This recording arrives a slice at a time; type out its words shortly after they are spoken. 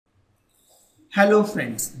Hello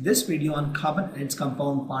friends, this video on carbon and its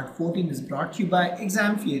compound part 14 is brought to you by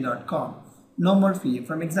examfear.com. No more fear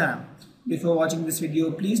from exam. Before watching this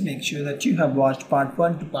video, please make sure that you have watched part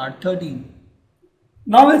 1 to part 13.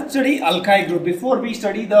 Now we'll study alkyl group. Before we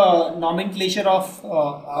study the nomenclature of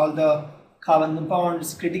all the carbon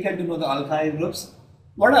compounds, it's critical to know the alkyl groups.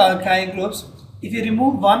 What are alkyl groups? If you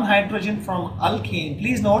remove one hydrogen from alkane,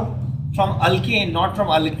 please note from alkane, not from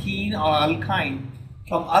alkene or alkyne.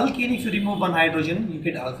 From alkane, if you remove one hydrogen, you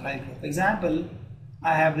get alkyl group. Example,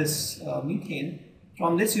 I have this methane.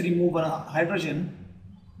 From this, you remove one hydrogen,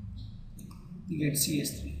 you get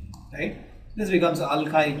CH3, right? This becomes an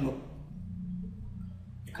alkyl group.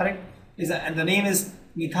 Correct? And the name is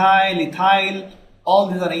methyl, ethyl. All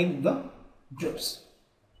these are named the groups.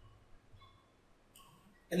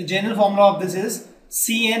 And the general formula of this is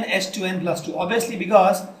CnH2n plus 2. Obviously,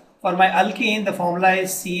 because for my alkane, the formula is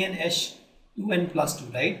CnH2n plus 2,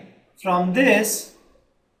 right? From this,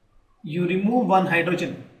 you remove one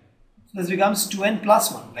hydrogen. So this becomes 2n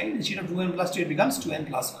plus 1, right? Instead of 2n plus 2, it becomes 2n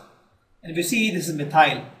plus 1. And if you see, this is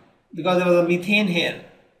methyl because there was a methane here.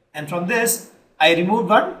 And from this, I removed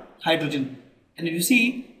one hydrogen. And if you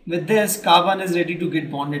see, with this, carbon is ready to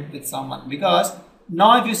get bonded with someone. Because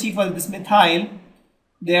now if you see for this methyl,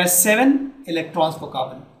 there are 7 electrons for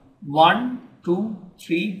carbon. 1, 2,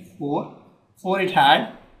 3, 4. 4 it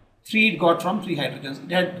had. 3 it got from 3 hydrogens.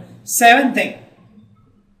 It had 7 thing.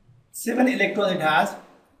 7 electrons it has.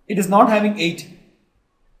 It is not having 8.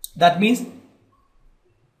 That means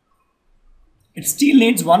it still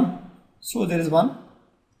needs 1. So there is 1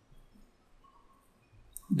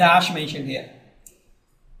 dash mentioned here.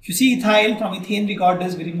 If you see ethyl, from ethane we got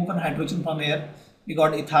this. We remove one hydrogen from here. We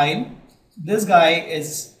got ethyl. This guy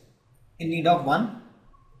is in need of 1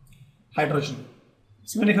 hydrogen.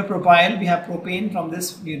 Similarly for propyl, we have propane. From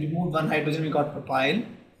this we remove one hydrogen, we got propyl.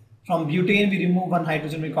 From butane we remove one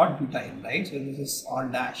hydrogen, we got butyl, right? So this is all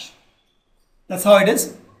dash. That's how it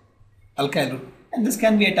is alkyl group. And this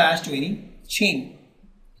can be attached to any chain.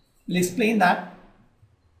 We'll explain that.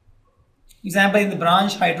 Example, in the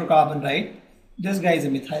branch hydrocarbon, right? This guy is a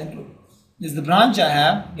methyl group. This is the branch I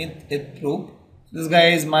have with group. This guy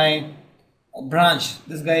is my branch.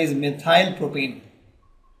 This guy is methyl propane.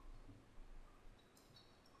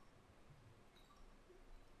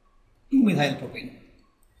 2-methyl propane.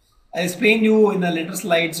 I explained you in the later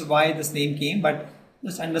slides why this name came, but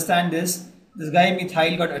just understand this. This guy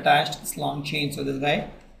methyl got attached to this long chain, so this guy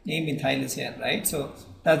name methyl is here, right? So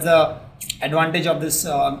that's the advantage of this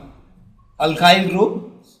alkyl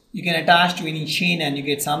group. You can attach to any chain and you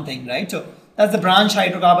get something, right? So that's the branch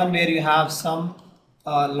hydrocarbon where you have some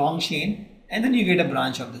long chain and then you get a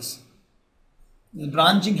branch of this. The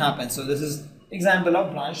branching happens. So this is example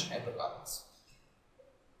of branched hydrocarbons.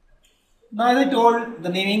 Now, as I told, the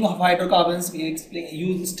naming of hydrocarbons, we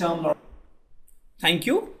use this term. Thank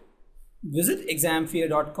you. Visit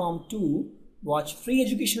examfear.com to watch free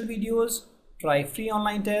educational videos, try free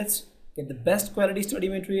online tests, get the best quality study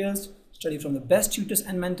materials, study from the best tutors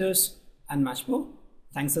and mentors, and much more.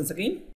 Thanks once again.